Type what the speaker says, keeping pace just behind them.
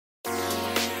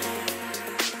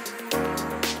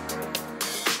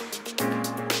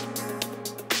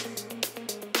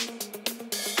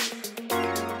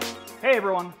Hey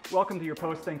everyone, welcome to your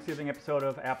post-Thanksgiving episode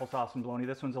of Applesauce and Baloney.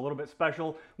 This one's a little bit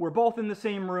special. We're both in the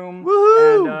same room.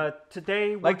 Woohoo! And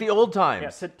today... Like the old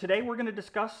times. Yeah, today we're going to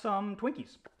discuss some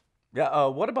Twinkies. Yeah,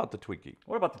 what about the Twinkie?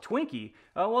 What about the Twinkie?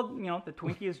 Well, you know, the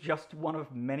Twinkie is just one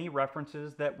of many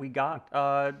references that we got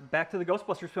back to the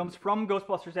Ghostbusters films from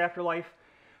Ghostbusters Afterlife.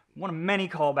 One of many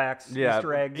callbacks, Yeah,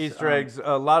 Easter eggs. Easter eggs,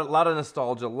 a lot of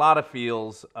nostalgia, a lot of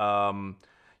feels.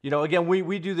 You know, again,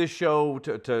 we do this show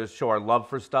to show our love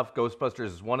for stuff. Ghostbusters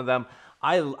is one of them.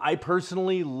 I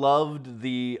personally loved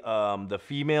the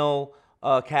female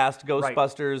cast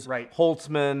Ghostbusters. Right.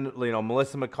 Holtzman, you know,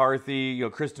 Melissa McCarthy, you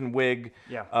know, Kristen Wiig.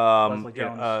 Yeah. Leslie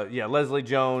Jones. Leslie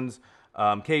Jones.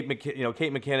 Kate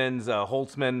McKinnon's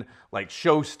Holtzman, like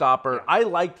showstopper.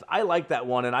 Yeah. I liked that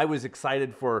one, and I was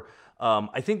excited for.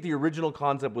 I think the original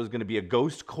concept was going to be a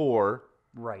ghost core.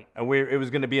 Right. And it was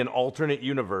going to be an alternate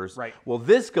universe. Right. Well,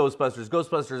 this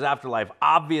Ghostbusters Afterlife,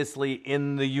 obviously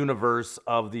in the universe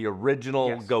of the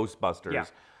original Ghostbusters.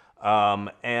 Yeah.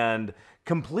 And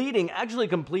completing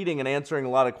and answering a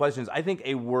lot of questions. I think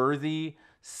a worthy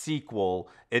sequel.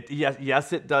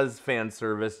 Yes, it does fan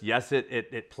service. Yes,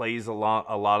 it plays a lot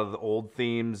of the old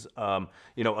themes,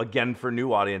 you know, again for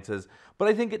new audiences. But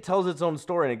I think it tells its own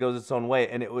story and it goes its own way,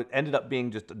 and it ended up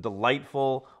being just a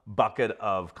delightful bucket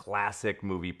of classic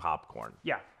movie popcorn.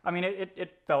 Yeah, I mean,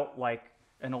 it felt like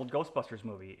an old Ghostbusters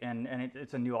movie, and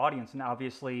it's a new audience, and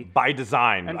obviously by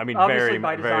design. I mean, very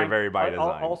by design.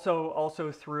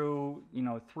 Also through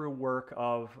work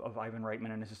of Ivan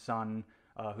Reitman and his son.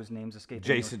 Whose name's escaping.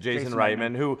 Jason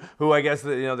Reitman, who I guess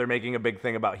they're making a big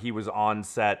thing about. He was on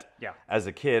set as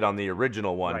a kid on the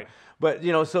original one, right. But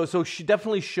you know, so she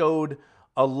definitely showed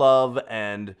a love,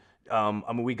 and I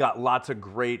mean, we got lots of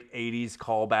great '80s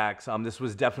callbacks. This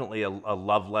was definitely a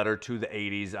love letter to the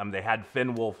 '80s. They had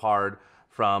Finn Wolfhard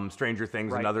from Stranger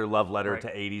Things, another love letter to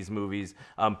 '80s movies.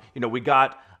 You know, we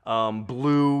got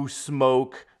Blue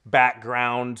Smoke.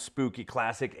 Background, spooky,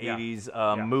 classic 80s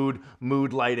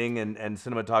mood lighting and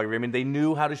cinematography. I mean, they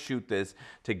knew how to shoot this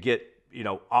to get, you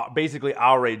know, basically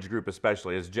our age group,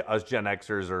 especially as Gen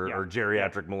Xers or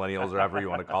geriatric millennials or however you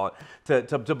want to call it,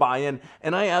 to buy in.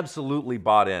 And I absolutely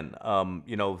bought in.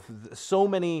 You know, so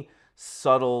many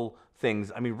subtle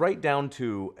things. I mean, right down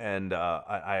to, and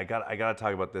I gotta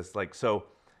talk about this. Like, so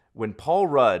when Paul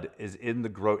Rudd is in the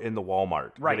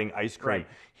Walmart getting ice cream,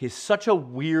 he's such a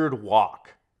weird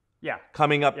walk. Yeah.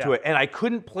 Coming up to it, and I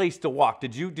couldn't place the walk.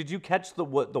 Did you catch the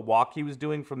walk he was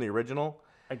doing from the original?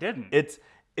 I didn't.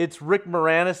 It's Rick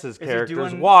Moranis'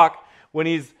 character's walk when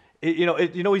he's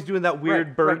he's doing that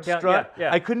weird bird strut.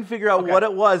 Yeah. I couldn't figure out what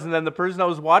it was, and then the person I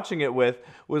was watching it with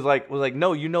was like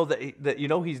no, you know that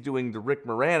he's doing the Rick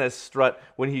Moranis strut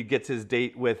when he gets his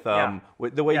date with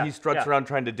the way he struts around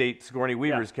trying to date Sigourney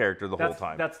Weaver's character the whole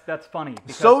time. That's funny.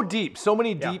 Because, so deep, so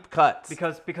many deep cuts.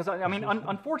 Because I mean,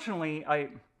 unfortunately,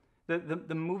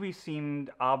 The movie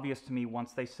seemed obvious to me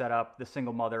once they set up the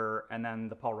single mother and then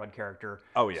the Paul Rudd character.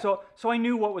 Oh yeah. So I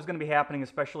knew what was going to be happening,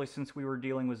 especially since we were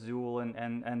dealing with Zool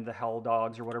and the Hell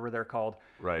Dogs or whatever they're called.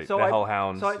 Right. So the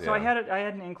Hellhounds. So I had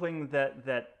an inkling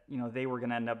that you know they were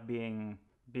going to end up being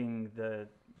the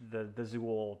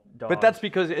Zool dogs. But that's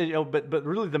because but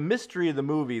really the mystery of the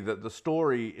movie, the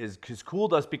story has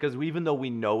cooled us because even though we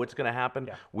know it's going to happen,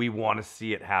 we want to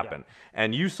see it happen. Yeah.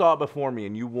 And you saw it before me,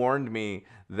 and you warned me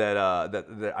that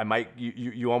that I might.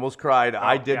 You almost cried.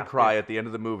 I did cry at the end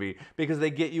of the movie because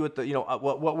they get you at the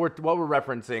what we're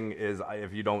referencing is,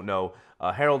 if you don't know,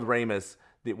 Harold Ramis,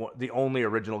 the only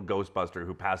original Ghostbuster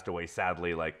who passed away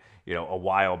sadly, like, you know, a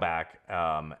while back.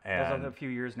 And a few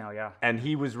years now, yeah. And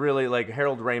he was really like,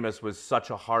 Harold Ramis was such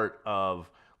a heart of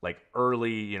like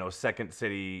early, you know, Second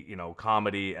City, you know,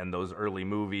 comedy and those early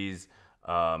movies.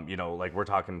 You know, like we're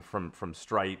talking from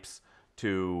Stripes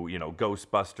to, you know,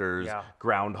 Ghostbusters,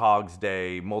 Groundhog's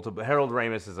Day, multiple. Harold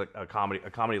Ramis is a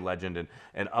comedy legend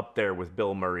and up there with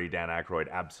Bill Murray, Dan Aykroyd,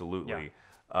 absolutely.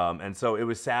 Yeah. And so it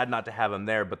was sad not to have him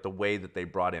there, but the way that they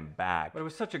brought him back, but it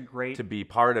was such a great to be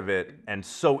part of it and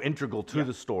so integral to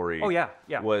the story. Oh yeah,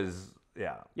 was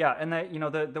and that, you know,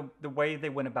 the way they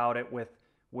went about it with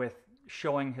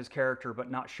showing his character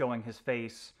but not showing his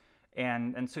face,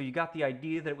 and so you got the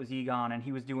idea that it was Egon and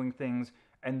he was doing things,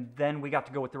 and then we got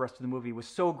to go with the rest of the movie. It was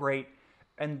so great,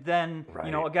 and then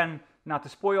you know, again, not to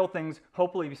spoil things.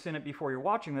 Hopefully you've seen it before you're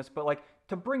watching this, but like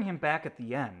to bring him back at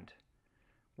the end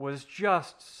was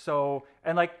just so,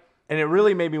 and it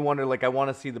really made me wonder, like, I want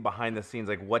to see the behind the scenes,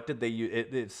 like what did they use?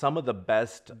 It's some of the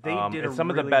best of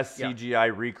the best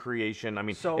CGI recreation. I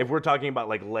mean, if we're talking about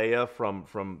like Leia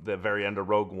from the very end of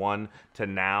Rogue One to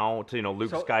now to, you know,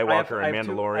 Luke Skywalker and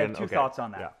Mandalorian. I have two thoughts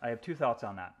on that. I have two thoughts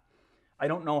on that. I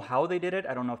don't know how they did it.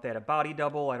 I don't know if they had a body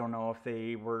double. I don't know if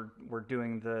they were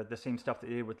doing the same stuff that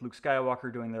they did with Luke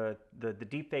Skywalker, doing the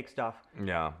deep fake stuff.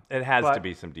 Yeah, it has to But-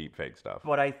 be some deep fake stuff.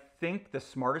 But I think the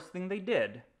smartest thing they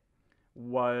did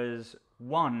was,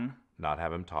 one, Not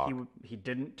have him talk. he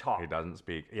didn't talk. He doesn't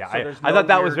speak. Yeah, So I there's thought no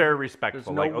that was weird- very There's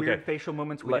respectful. no Like, weird okay, facial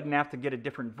movements. We Let- didn't have to get a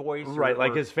different voice. right?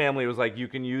 Like or- his family was like, you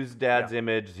can use Dad's Yeah.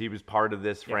 image. He was part of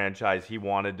this franchise. He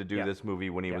wanted to do Yeah. this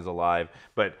movie when he Yeah. was alive.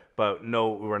 But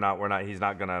no, we're not. He's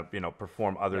not gonna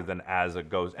perform other than as a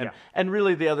ghost. And Yeah. and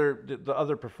really the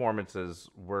other performances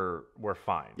were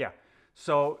fine. Yeah.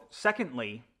 So,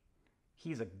 secondly,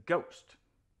 he's a ghost.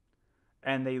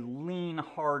 And they lean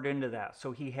hard into that.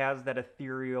 So he has that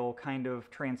ethereal, kind of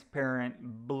transparent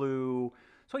blue.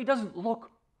 So he doesn't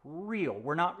look real.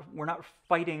 We're not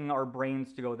fighting our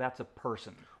brains to go, that's a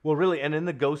person. Well, really, and in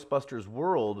the Ghostbusters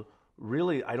world,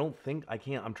 really, I'm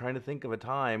trying to think of a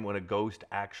time when a ghost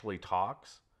actually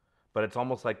talks, but it's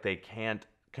almost like they can't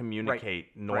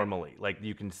communicate normally. Like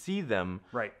you can see them,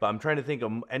 Right. but I'm trying to think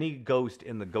of any ghost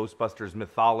in the Ghostbusters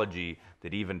mythology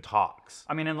that even talks.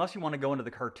 I mean, unless you want to go into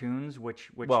the cartoons, which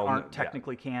Well, aren't yeah.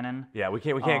 technically canon. Yeah, we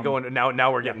can't go into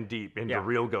now we're getting deep into Yeah.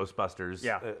 real Ghostbusters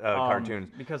Yeah. cartoons.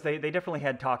 Because they definitely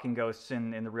had talking ghosts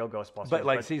in the real Ghostbusters. But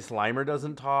like, see, Slimer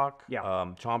doesn't talk. Yeah.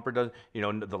 Chomper does.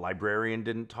 The librarian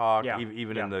didn't talk. Yeah.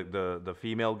 Even Yeah. in the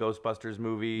female Ghostbusters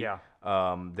movie. Yeah.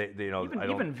 They I don't.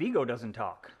 even Vigo doesn't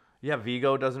talk. Yeah,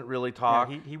 Vigo doesn't really Yeah,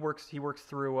 talk. he works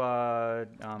through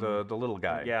The little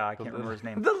guy. yeah, I can't remember his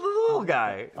name. The little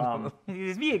guy.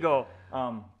 He's Vigo.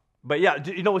 But yeah,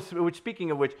 which speaking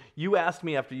of which, you asked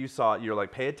me after you saw it, you're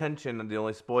like, pay attention, and the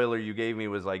only spoiler you gave me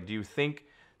was like, do you think,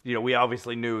 we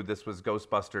obviously knew this was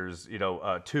Ghostbusters,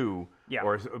 2 Yeah.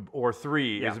 or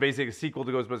 3. It Yeah. was basically a sequel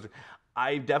to Ghostbusters.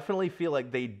 I definitely feel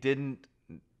like they didn't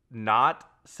not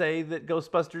say that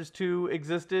Ghostbusters 2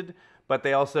 existed, but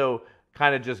they also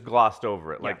kind of just glossed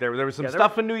over it. Like there was some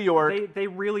stuff in New York. They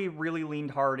really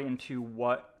leaned hard into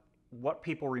what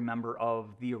people remember of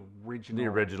the original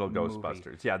movie.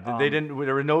 Ghostbusters. Yeah, they didn't.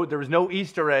 There was no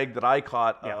Easter egg that I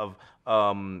caught of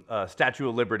Statue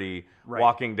of Liberty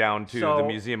walking down to the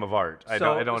Museum of Art. I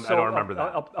don't remember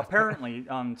that. Apparently,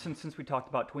 since we talked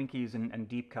about Twinkies and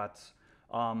deep cuts.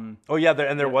 Oh yeah,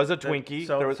 there was a Twinkie.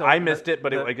 I missed it,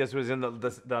 but I guess it was in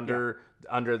the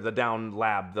under the down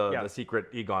lab, the secret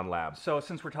Egon lab. So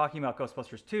since we're talking about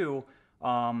Ghostbusters 2,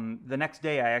 the next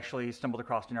day I actually stumbled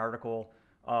across an article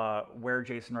where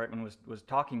Jason Reitman was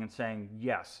talking and saying,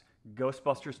 yes,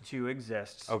 Ghostbusters 2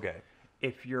 exists. Okay.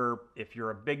 If you're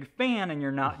a big fan and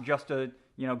you're not just a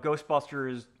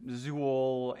Ghostbusters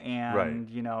Zool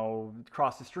and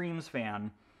Cross the Streams fan,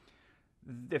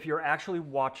 if you're actually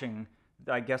watching,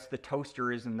 I guess the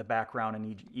toaster is in the background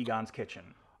in Egon's kitchen.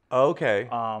 Okay.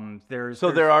 There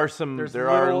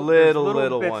are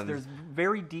little bits, ones. There's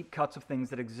very deep cuts of things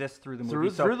that exist through the movie.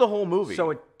 Through the whole movie. So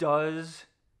it does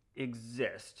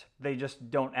exist. They just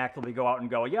don't actively go out and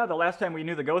go, yeah, the last time we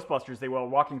knew the Ghostbusters, they were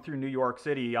walking through New York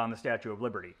City on the Statue of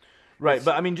Liberty. Right,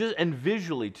 but I mean, and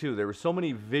visually too, there were so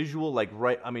many visual,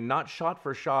 not shot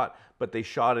for shot, but they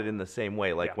shot it in the same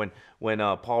way. Like when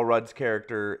Paul Rudd's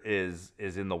character is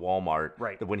in the Walmart,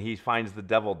 right. When he finds the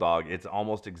devil dog, it's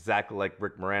almost exactly like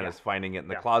Rick Moranis finding it in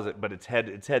the closet, but its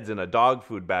head's in a dog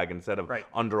food bag instead of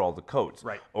under all the coats.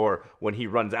 Right. Or when he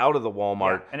runs out of the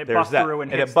Walmart, and it there's busts that, through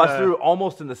and it hits busts the- through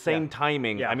almost in the same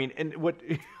timing. Yeah. I mean, and what.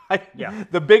 Yeah.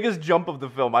 The biggest jump of the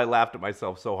film, I laughed at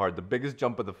myself so hard. The biggest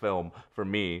jump of the film for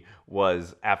me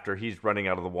was after he's running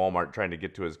out of the Walmart trying to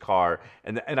get to his car,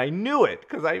 and I knew it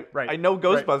because I know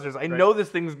Ghostbusters. I know this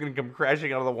thing's gonna come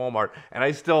crashing out of the Walmart, and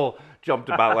I still jumped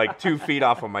about like 2 feet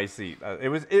off of my seat.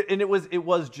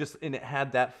 It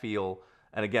had that feel,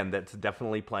 and again, that's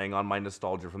definitely playing on my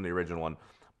nostalgia from the original one.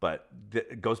 But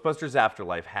Ghostbusters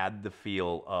Afterlife had the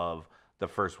feel of the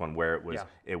first one, where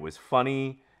it was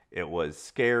funny. It was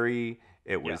scary.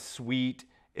 It was sweet.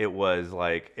 It was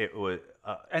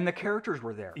and the characters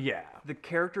were there. Yeah. The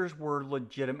characters were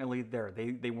legitimately there.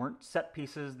 They weren't set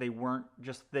pieces. They weren't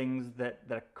just things that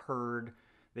occurred.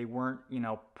 They weren't,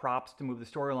 props to move the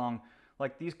story along.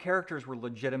 Like, these characters were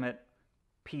legitimate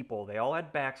people. They all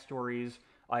had backstories.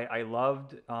 I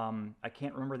loved, I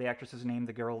can't remember the actress's name,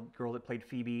 the girl that played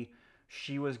Phoebe.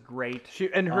 She was great.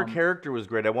 Her character was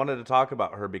great. I wanted to talk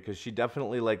about her because she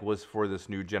definitely was for this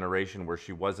new generation where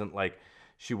she wasn't under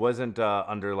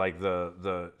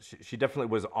she definitely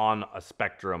was on a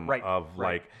spectrum of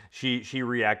she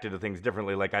reacted to things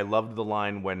differently. Like, I loved the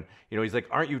line when he's like,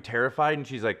 "Aren't you terrified?" And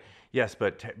she's like, "Yes,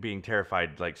 but being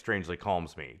terrified strangely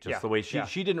calms me." Just the way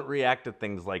she didn't react to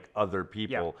things like other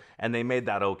people, and they made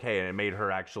that okay, and it made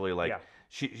her actually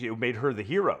she made her the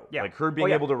hero. Yeah. Like her being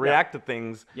yeah, able to react to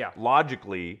things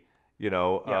logically.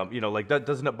 Like that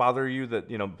doesn't it bother you that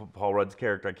Paul Rudd's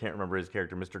character, I can't remember his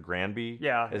character, Mr. Granby?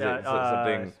 Is it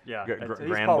something?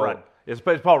 It's Paul Rudd. It's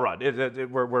Paul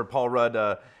Rudd. Where Paul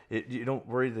Rudd, you don't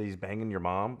worry that he's banging your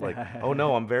mom. Like, oh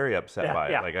no, I'm very upset by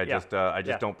it. Like I just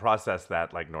don't process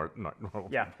that like normal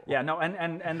people. No,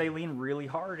 and they lean really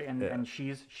hard, and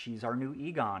she's our new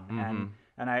Egon,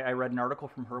 and I read an article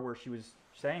from her where she was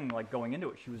saying, like, going into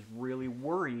it, she was really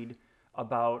worried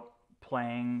about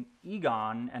playing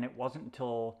Egon, and it wasn't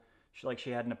until she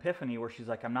had an epiphany where she's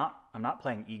like, I'm not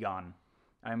playing Egon,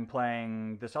 I'm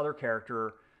playing this other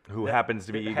character who happens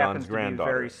to be Egon's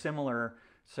granddaughter. Very similar,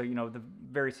 so the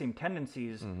very same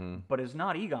tendencies, but is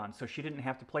not Egon. So she didn't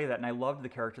have to play that, and I loved the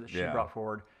character that she brought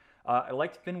forward. I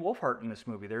liked Finn Wolfhard in this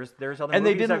movie. There's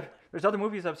other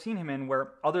movies I've seen him in where,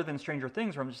 other than Stranger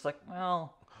Things, where I'm just like,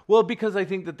 well, because I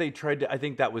think that they tried to. I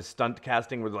think that was stunt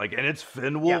casting, where and it's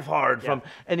Finn Wolfhard from,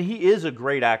 and he is a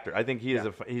great actor. I think he is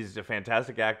he's a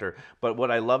fantastic actor. But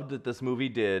what I loved that this movie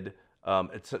did,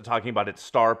 it's talking about its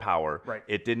star power. Right.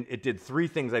 It did three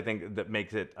things, I think, that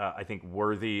makes it I think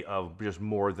worthy of just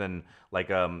more than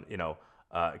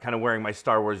kind of wearing my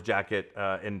Star Wars jacket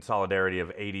in solidarity of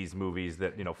 80s movies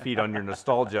that feed on your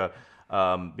nostalgia,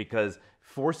 because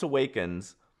Force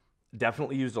Awakens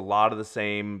definitely used a lot of the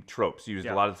same tropes. Used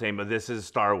a lot of the same. This is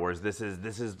Star Wars. This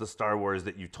is the Star Wars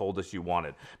that you told us you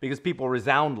wanted. Because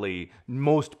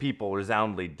most people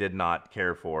resoundingly did not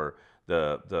care for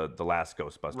the last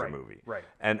Ghostbuster movie. Right.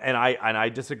 And I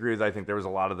disagree with. I think there was a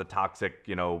lot of the toxic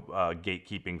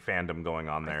gatekeeping fandom going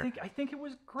on there. I think it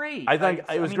was great. I think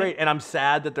it was great, and I'm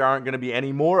sad that there aren't going to be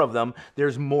any more of them.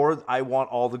 There's more. I want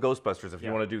all the Ghostbusters. If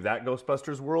you want to do that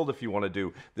Ghostbusters world, if you want to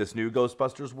do this new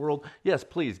Ghostbusters world, yes,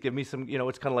 please give me some.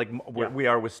 It's kind of like where we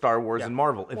are with Star Wars and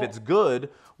Marvel. If it's good,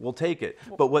 we'll take it.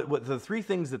 But what the three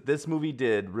things that this movie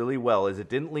did really well is it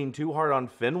didn't lean too hard on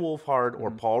Finn Wolfhard or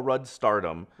Paul Rudd's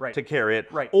stardom to carry it,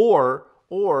 or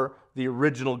the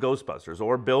original Ghostbusters,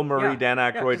 or Bill Murray, Dan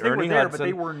Aykroyd, Ernie Hudson, but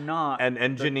they were not, and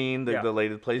Janine, the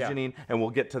lady that plays Janine, and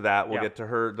we'll get to that. We'll get to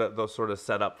her, the sort of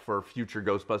setup for future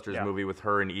Ghostbusters movie with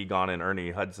her and Egon and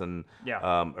Ernie Hudson,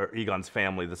 or Egon's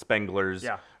family, the Spenglers,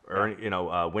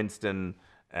 Winston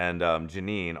and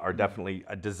Janine are definitely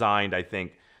designed, I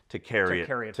think, to carry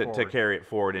it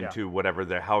forward into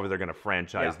however they're going to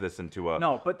franchise this into a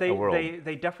world.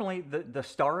 They definitely, the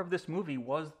star of this movie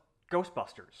was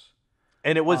Ghostbusters.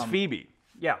 And it was Phoebe.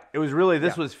 Yeah. It was really,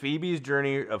 this was Phoebe's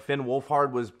journey. Finn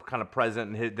Wolfhard was kind of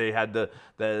present, and they had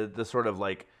the sort of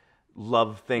like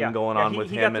love thing going on with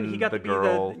him and the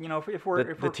girl. If we're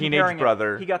the teenage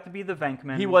brother. He got to be the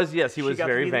Venkman. He was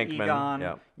very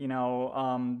Venkman.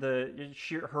 Egon,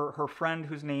 her friend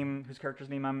whose character's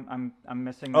name I'm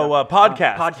missing.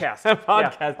 Podcast.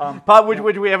 Podcast.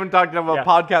 Which we haven't talked about.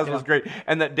 Podcast was great,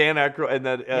 and that Dan Aykroyd, and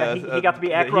that he got to be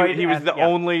Aykroyd. He was the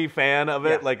only fan of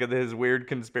it, like his weird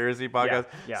conspiracy podcast.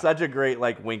 Such a great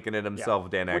winking at himself,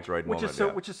 Dan Aykroyd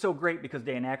moment. Which is so great because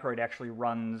Dan Aykroyd actually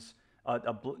runs.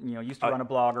 Used to run a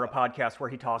blog or a podcast where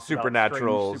he talks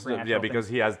supernatural because things.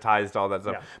 He has ties to all that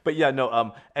stuff. But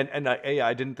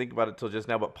I didn't think about it till just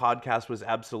now. But podcast was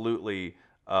absolutely,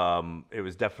 it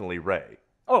was definitely Ray.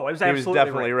 Oh, it was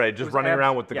absolutely Ray. Just running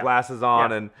around with the glasses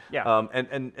on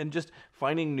and just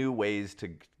finding new ways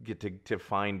to get to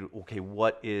find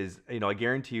what is I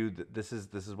guarantee you that this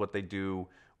is what they do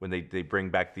when they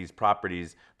bring back these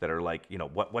properties that are like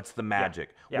what's the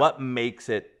magic? What makes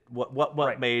it?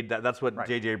 What made that? That's what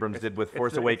J.J. Abrams did with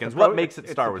Force Awakens. What makes it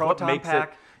Star Wars? What makes it?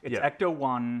 It's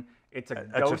Ecto-1. It's a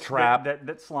ghost trap that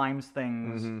slimes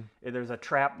things. There's a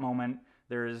trap moment.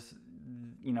 There's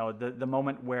the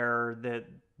moment where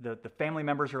the family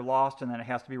members are lost and then it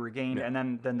has to be regained, and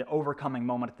then the overcoming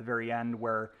moment at the very end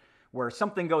where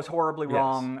something goes horribly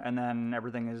wrong and then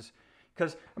everything is.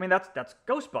 Because that's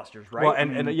Ghostbusters, right? Well,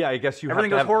 I guess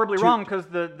everything goes horribly wrong because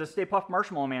the Stay Puft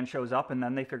Marshmallow Man shows up, and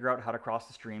then they figure out how to cross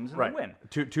the streams and they win.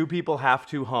 Two people have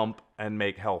to hump and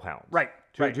make hellhounds. Right.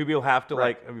 Two people have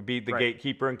to be the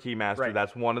gatekeeper and keymaster. Right.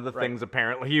 That's one of the things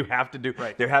apparently you have to do.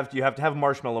 Right. You have to have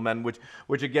Marshmallow Men,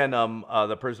 which again,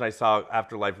 the person I saw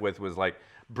Afterlife with was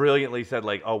brilliantly said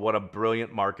what a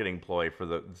brilliant marketing ploy for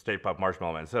the Stay Puft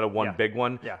Marshmallow Man. Instead of one big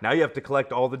one, now you have to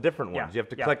collect all the different ones. You have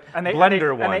to collect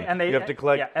Blender one. You have to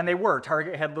collect. And they were.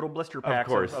 Target had little blister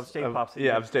packs of Stay Puffs.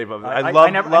 Of Stay Puft. I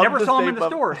never saw them in the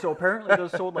store, so apparently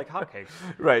those sold like hotcakes.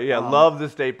 Right. Yeah. Love the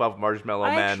Stay Puft Marshmallow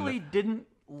Man. I actually didn't.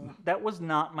 That was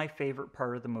not my favorite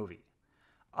part of the movie.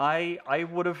 I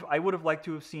would have liked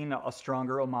to have seen a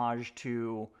stronger homage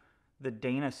to the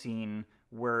Dana scene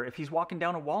where if he's walking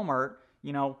down a Walmart,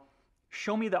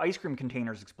 show me the ice cream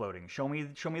containers exploding. Show me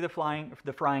the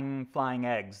flying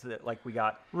eggs that like we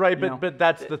got. Right, but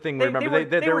that's the thing. Remember,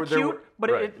 they were cute, but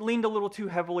right. it leaned a little too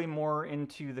heavily more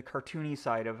into the cartoony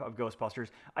side of Ghostbusters.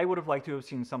 I would have liked to have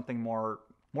seen something more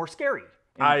scary.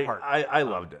 I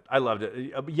loved it. I loved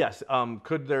it. Yes.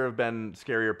 Could there have been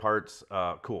scarier parts?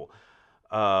 Cool.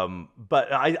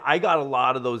 But I got a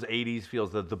lot of those 80s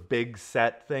feels, the big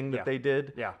set thing that they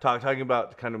did. Yeah. Talking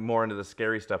about kind of more into the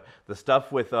scary stuff. The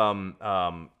stuff with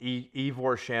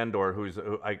Ivor Shandor,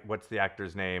 what's the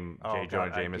actor's name? J.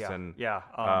 Jonah Jameson.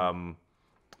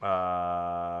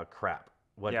 Crap.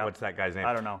 What's that guy's name?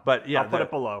 I don't know. But yeah, I'll put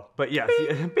it below. But yes,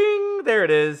 bing, there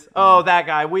it is. Oh, that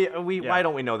guy. Why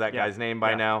don't we know that guy's name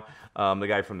by now? The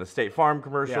guy from the State Farm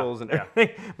commercials and everything.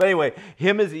 But anyway,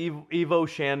 him as Ivo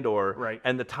Shandor, right?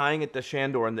 And the tying it to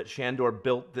Shandor, and that Shandor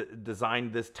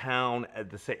designed this town at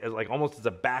the same, like almost as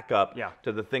a backup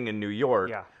to the thing in New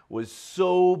York, was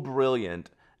so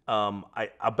brilliant. I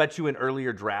bet you in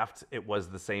earlier drafts it was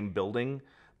the same building,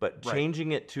 but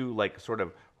changing it to like sort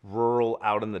of rural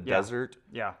out in the desert,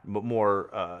 but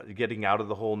more getting out of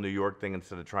the whole New York thing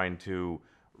instead of trying to,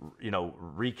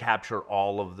 recapture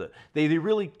all of the. They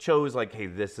really chose like, hey,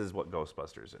 this is what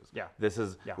Ghostbusters is. Yeah. This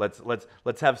is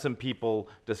let's have some people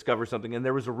discover something, and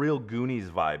there was a real Goonies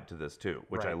vibe to this too,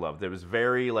 which I loved. There was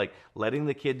very like letting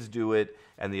the kids do it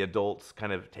and the adults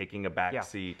kind of taking a back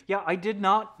seat. Yeah, I did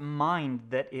not mind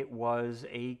that it was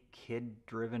a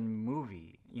kid-driven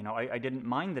movie. I didn't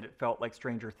mind that it felt like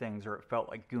Stranger Things or it felt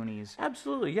like Goonies.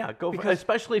 Absolutely, yeah.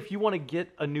 Especially if you want to get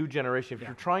a new generation. If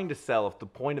you're trying to sell, if the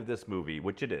point of this movie,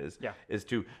 which it is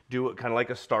to do it kind of like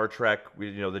a Star Trek,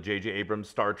 the J.J. Abrams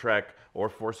Star Trek or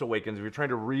Force Awakens. If you're trying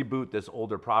to reboot this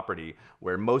older property,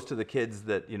 where most of the kids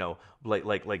that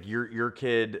like your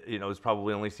kid, is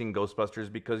probably only seeing Ghostbusters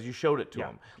because you showed it to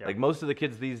them. Yeah. Like most of the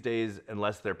kids these days,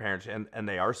 unless their parents and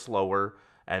they are slower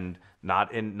and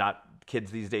not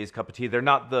kids these days cup of tea. They're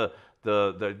not the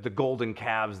golden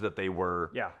calves that they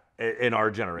were in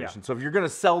our generation. So if you're going to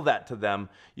sell that to them,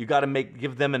 you got to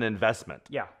give them an investment.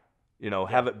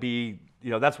 Have it be,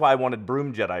 that's why I wanted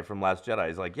Broom Jedi from Last Jedi.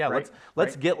 It's like,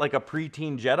 let's get like a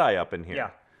preteen Jedi up in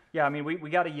here. I mean, we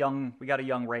got a young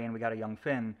Rey and we got a young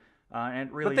Finn. And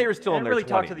it really, but they were still in their 20s. It really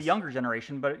talked to the younger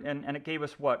generation, and it gave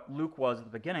us what Luke was at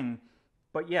the beginning.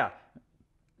 But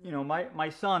my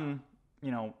son,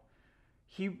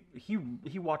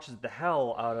 he watches the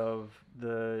hell out of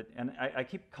and I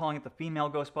keep calling it the female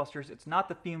Ghostbusters. It's not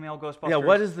the female Ghostbusters. Yeah,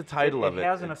 what is the title of it? It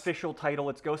has an official title.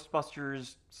 It's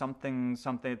Ghostbusters something.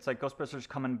 It's like Ghostbusters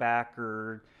Coming Back,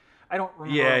 or I don't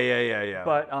remember. Yeah.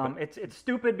 But it's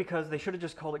stupid because they should have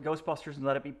just called it Ghostbusters and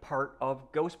let it be part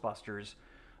of Ghostbusters.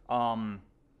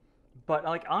 But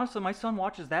like honestly, my son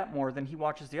watches that more than he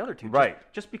watches the other two. Right.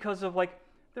 Just because of like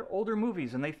they're older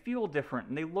movies and they feel different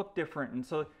and they look different, and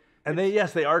so. And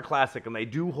they are classic, and they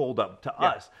do hold up to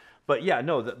us. But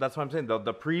that's what I'm saying.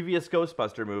 The previous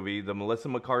Ghostbuster movie, the Melissa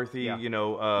McCarthy,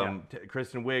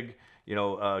 Kristen Wiig,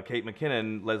 Kate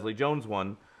McKinnon, Leslie Jones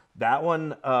one. That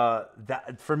one,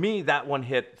 for me, that one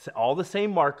hit all the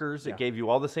same markers. It gave you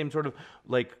all the same sort of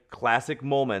like classic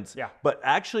moments, but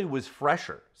actually was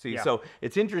fresher. See, so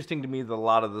it's interesting to me that a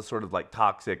lot of the sort of like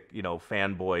toxic,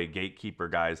 fanboy gatekeeper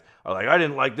guys are like, I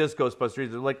didn't like this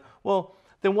Ghostbusters. They're like, well.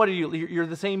 Then what are you? You're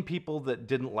the same people that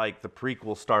didn't like the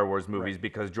prequel Star Wars movies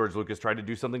because George Lucas tried to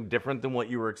do something different than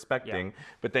what you were expecting.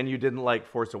 But then you didn't like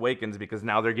Force Awakens because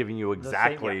now they're giving you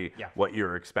exactly what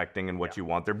you're expecting and what you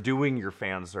want. They're doing your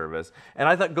fan service. And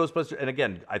I thought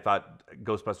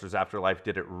Ghostbusters Afterlife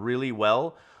did it really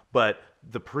well. But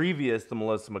the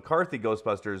Melissa McCarthy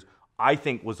Ghostbusters, I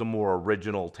think, was a more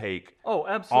original take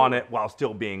on it while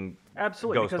still being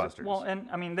Ghostbusters. Because, and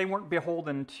I mean, they weren't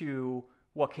beholden to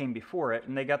what came before it,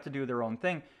 and they got to do their own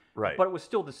thing. Right. But it was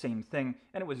still the same thing,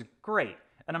 and it was great.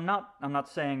 And I'm not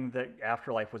saying that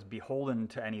Afterlife was beholden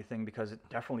to anything, because it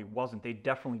definitely wasn't. They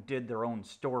definitely did their own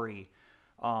story.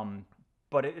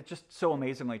 But it's just so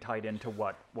amazingly tied into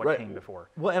what came before.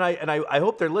 Well, and I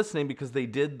hope they're listening, because they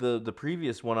did the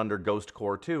previous one under Ghost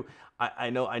Core too. I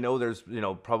know there's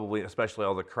probably, especially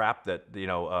all the crap that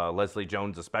Leslie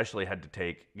Jones especially had to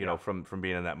take from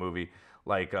being in that movie.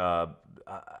 Like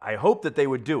I hope that they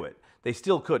would do it. They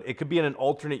still could. It could be in an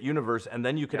alternate universe, and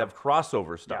then you could have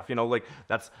crossover stuff. Like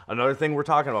that's another thing we're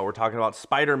talking about. We're talking about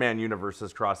Spider-Man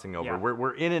universes crossing over.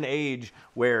 We're in an age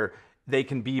where they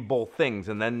can be both things,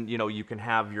 and then you can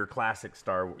have your classic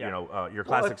Star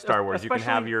Wars. You can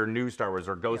have your new Star Wars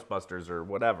or Ghostbusters or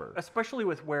whatever. Especially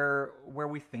with where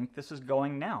we think this is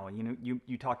going now.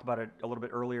 You talked about it a little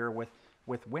bit earlier with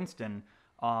Winston.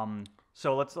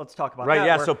 So let's talk about that. Right,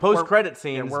 yeah. So post-credit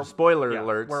scenes, spoiler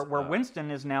alerts. Where Winston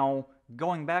is now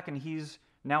going back, and he's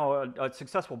now a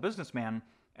successful businessman,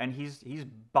 and he's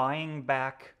buying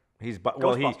back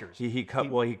Ghostbusters.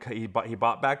 He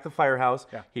bought back the firehouse.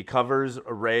 Yeah. He covers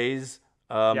Ray's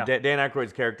Dan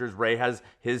Aykroyd's characters. Ray has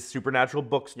his supernatural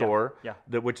bookstore,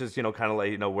 which is kind of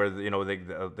like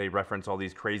where they reference all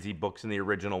these crazy books in the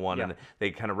original one, and they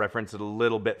kind of reference it a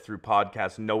little bit through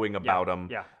podcasts, knowing about them.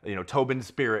 Tobin's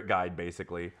Spirit Guide,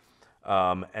 basically.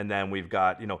 And then we've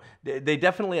got they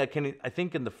definitely I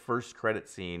think in the first credit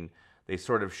scene they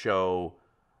sort of show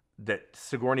that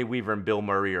Sigourney Weaver and Bill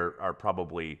Murray are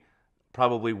probably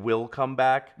will come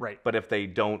back, right? But if they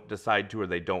don't decide to or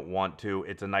they don't want to,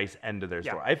 it's a nice end to their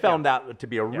story. I found that to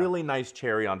be a really nice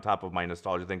cherry on top of my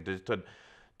nostalgia thing.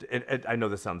 I know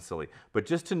this sounds silly, but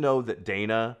just to know that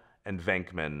Dana and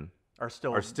Venkman are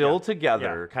still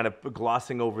together, kind of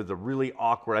glossing over the really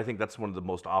awkward. I think that's one of the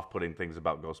most off-putting things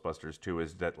about Ghostbusters 2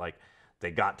 is that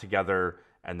they got together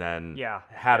and then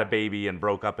had a baby and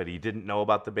broke up, and he didn't know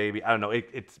about the baby. I don't know.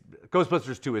 It's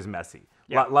Ghostbusters 2 is messy.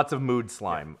 Lots of mood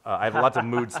slime. I have lots of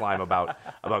mood slime about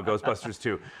Ghostbusters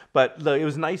 2. But it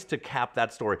was nice to cap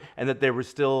that story, and that they were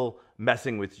still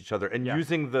messing with each other and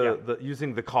using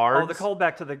the cards. Oh, the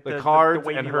callback to the cards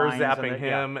the and her zapping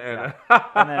him and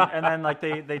then like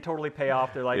they totally pay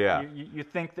off. They're like you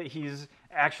think that he's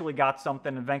actually got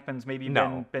something, and Venkman's maybe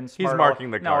been smart. He's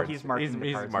marking the cards. No, he's marking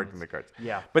the cards. He's marking the cards.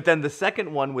 Yeah. But then the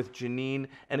second one with Janine,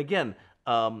 and again,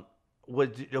 so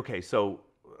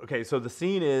the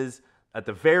scene is at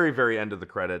the very, very end of the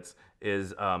credits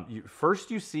is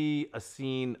first you see a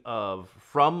scene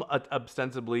from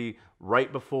ostensibly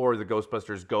right before the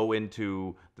Ghostbusters go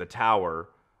into the tower,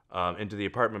 into the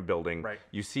apartment building. Right.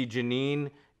 You see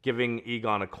Janine giving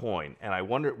Egon a coin, and I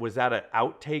wonder, was that an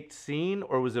outtake scene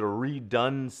or was it a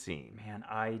redone scene? Man,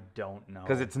 I don't know.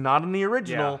 Because it's not in the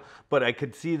original, but I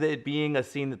could see that it being a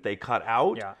scene that they cut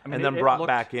out and then brought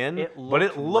back in. But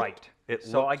it looked right.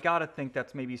 So I gotta think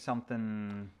that's maybe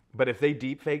something. But if they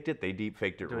deep faked it,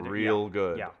 real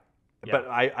good. Yeah. But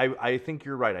I think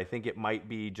you're right. I think it might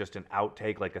be just an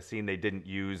outtake, like a scene they didn't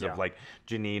use of like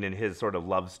Janine and his sort of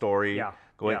love story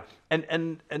going.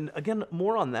 And again,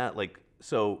 more on that, like.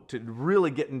 So to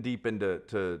really getting deep into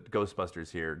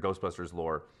Ghostbusters here, Ghostbusters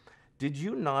lore, did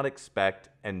you not expect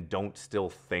and don't still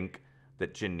think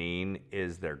that Janine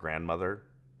is their grandmother?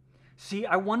 See,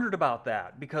 I wondered about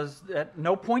that because at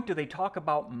no point do they talk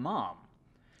about Mom.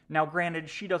 Now, granted,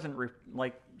 she doesn't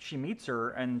she meets her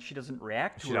and she doesn't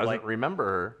react to her. She doesn't remember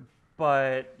her.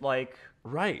 But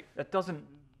right, it doesn't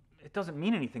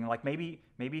mean anything. Like maybe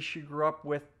she grew up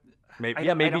with. Maybe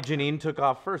Janine took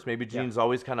off first. Maybe Janine's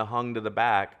always kind of hung to the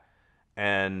back,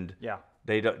 and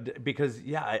they don't, because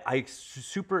I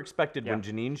super expected when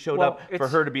Janine showed up for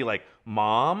her to be like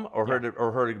Mom or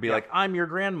her to be like I'm your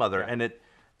grandmother, and it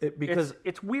because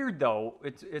it's weird though.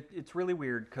 It's really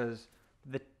weird because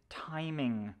the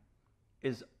timing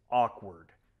is awkward,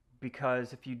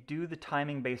 because if you do the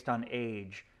timing based on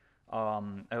age, I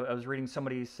was reading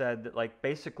somebody said that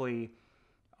basically.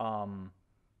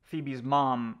 Phoebe's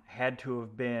mom had to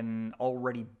have been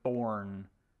already born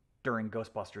during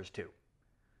Ghostbusters 2.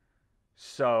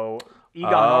 So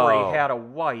Egon already had a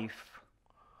wife.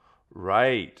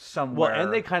 Right. Somewhere. Well,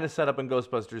 and they kind of set up in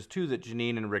Ghostbusters 2 that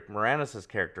Janine and Rick Moranis'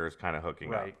 character is kind of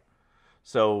hooking up.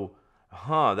 So,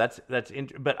 that's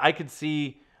but I could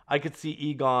see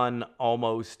Egon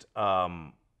almost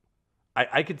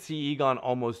I could see Egon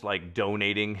almost like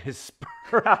donating his sperm.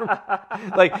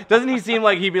 Doesn't he seem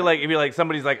like he'd be like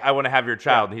somebody's like, I want to have your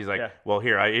child, and he's like, well,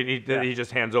 here, he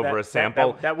just hands over a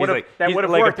sample. That would have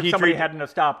worked if somebody hadn't have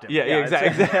stopped him. Yeah,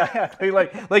 exactly.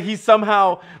 like he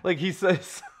somehow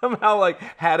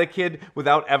had a kid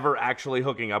without ever actually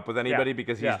hooking up with anybody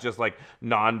because he's just like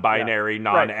non-binary,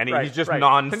 he's just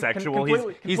non-sexual.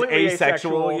 He's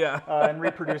asexual, and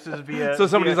reproduces via. So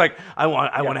somebody's like, I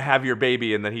want to have your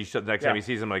baby, and then next time he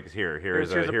sees him, like,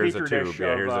 here's a tube,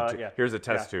 here's a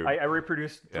test tube. I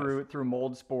reproduced through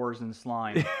mold spores and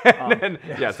slime.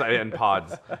 And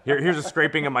pods. Here's a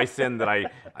scraping of my skin that I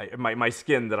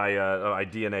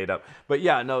DNA'd up. But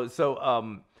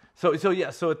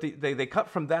So they cut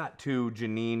from that to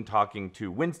Janine talking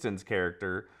to Winston's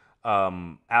character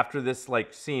after this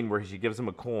scene where she gives him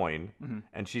a coin,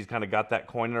 and she's kind of got that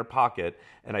coin in her pocket,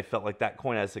 and I felt like that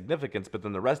coin has significance, but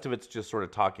then the rest of it's just sort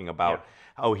of talking about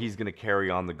how he's going to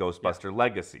carry on the Ghostbuster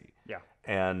legacy.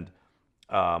 And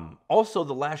also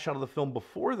the last shot of the film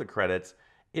before the credits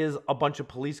is a bunch of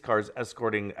police cars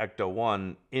escorting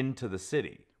Ecto-1 into the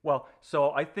city. Well,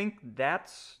 so I think that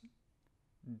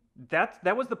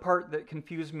was the part that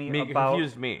confused me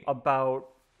about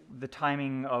the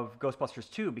timing of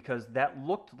Ghostbusters 2, because that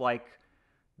looked like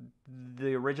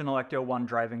the original Ecto-1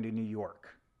 driving to New York.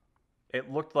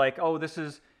 It looked like, oh, this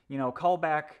is, call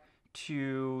back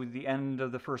to the end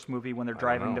of the first movie when they're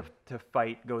driving to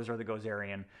fight Gozer the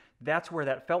Gozerian. That's where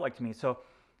that felt like to me. So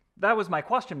that was my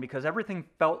question, because everything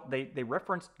felt, they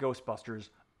referenced Ghostbusters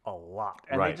a lot.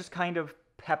 And they just kind of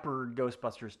peppered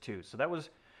Ghostbusters too. So that was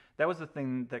the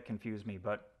thing that confused me.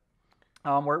 But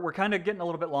we're kind of getting a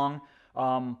little bit long.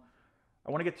 I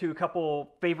want to get to a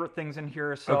couple favorite things in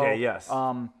here. So, okay, yes.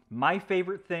 My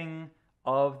favorite thing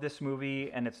of this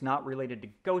movie, and it's not related to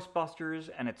Ghostbusters,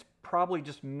 and it's probably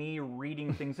just me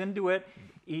reading things into it,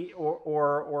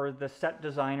 or the set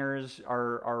designers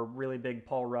are really big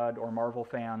Paul Rudd or Marvel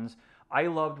fans. I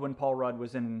loved when Paul Rudd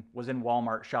was in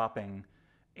Walmart shopping,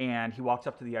 and he walks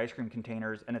up to the ice cream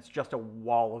containers, and it's just a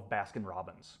wall of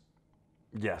Baskin-Robbins.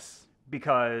 Yes.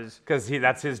 Because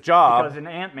that's his job. Because in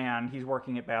Ant-Man, he's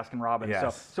working at Baskin-Robbins.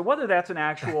 Yes. So whether that's an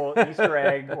actual Easter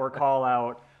egg or call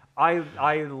out,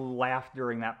 I laughed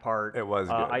during that part. It was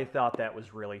good. I thought that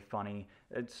was really funny.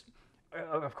 It's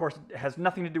of course it has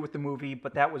nothing to do with the movie,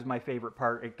 but that was my favorite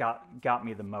part. It got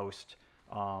me the most.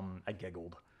 I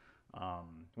giggled.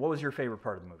 What was your favorite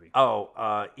part of the movie?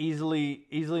 Oh,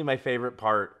 easily my favorite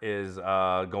part is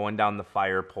going down the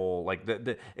fire pole, like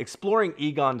the exploring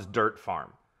Egon's dirt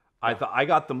farm. I thought I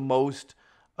got the most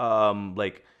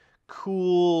like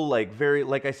cool, like very,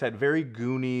 like I said, very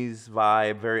Goonies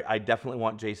vibe. I definitely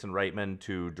want Jason Reitman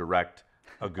to direct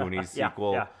a Goonies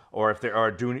sequel, or if there are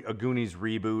a Goonies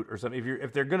reboot or something.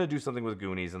 If they're gonna do something with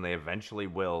Goonies, and they eventually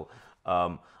will,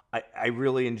 I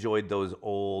really enjoyed those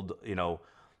old,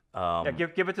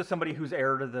 give it to somebody who's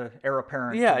heir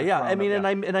apparent. Yeah. I mean,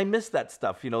 and I miss that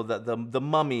stuff. The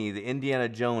Mummy, the Indiana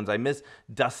Jones. I miss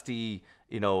Dusty.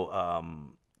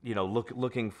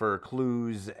 Looking for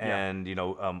clues and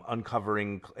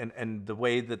uncovering and the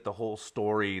way that the whole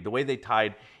story, the way they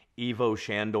tied Ivo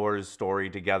Shandor's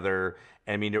story together.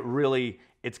 I mean,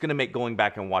 it's going to make going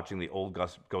back and watching the old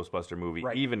Ghostbuster movie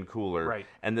even cooler. Right.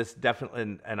 And this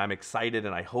definitely, and I'm excited,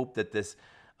 and I hope that this.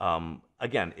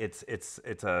 Again, it's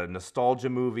a nostalgia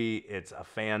movie. It's a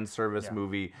fan service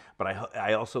movie, but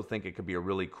I also think it could be a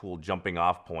really cool jumping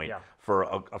off point for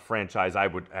a franchise.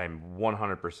 I'm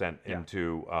 100%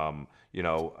 into.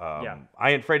 I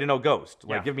Ain't Afraid of No Ghost.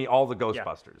 Like, give me all the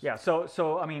Ghostbusters. Yeah.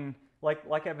 So I mean,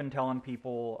 like I've been telling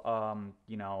people,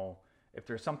 if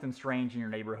there's something strange in your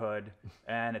neighborhood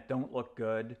and it don't look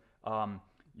good,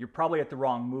 you're probably at the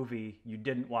wrong movie. You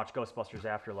didn't watch Ghostbusters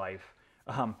Afterlife.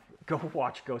 Go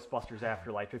watch Ghostbusters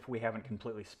Afterlife if we haven't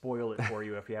completely spoiled it for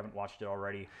you, if you haven't watched it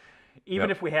already.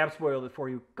 Even if we have spoiled it for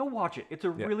you, go watch it. It's a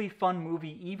really fun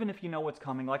movie, even if you know what's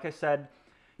coming. Like I said,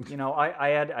 I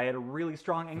had a really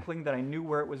strong inkling that I knew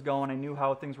where it was going. I knew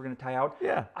how things were going to tie out.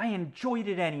 Yeah. I enjoyed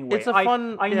it anyway. It's a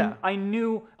fun. I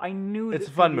knew it's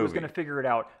that a fun movie was movie. going to figure it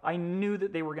out. I knew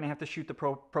that they were going to have to shoot the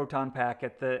proton pack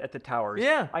at the towers.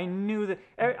 Yeah. I knew that.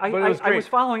 I was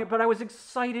following it, but I was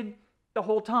excited the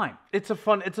whole time. It's a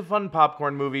fun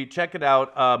popcorn movie. Check it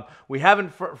out. We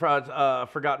haven't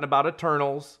forgotten about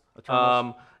Eternals.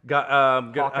 Hawkeye.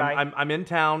 I'm in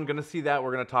town. Gonna see that.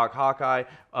 We're gonna talk Hawkeye.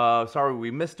 Sorry we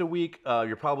missed a week.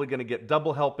 You're probably gonna get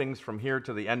double helpings from here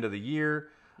to the end of the year.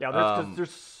 Yeah,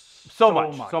 there's so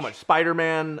much.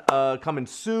 Spider-Man coming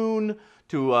soon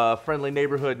to a friendly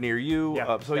neighborhood near you.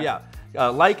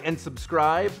 Like and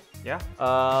subscribe. Yeah.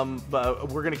 But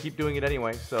we're going to keep doing it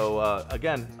anyway. So,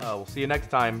 again, we'll see you next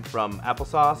time from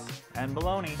Applesauce and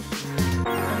Baloney.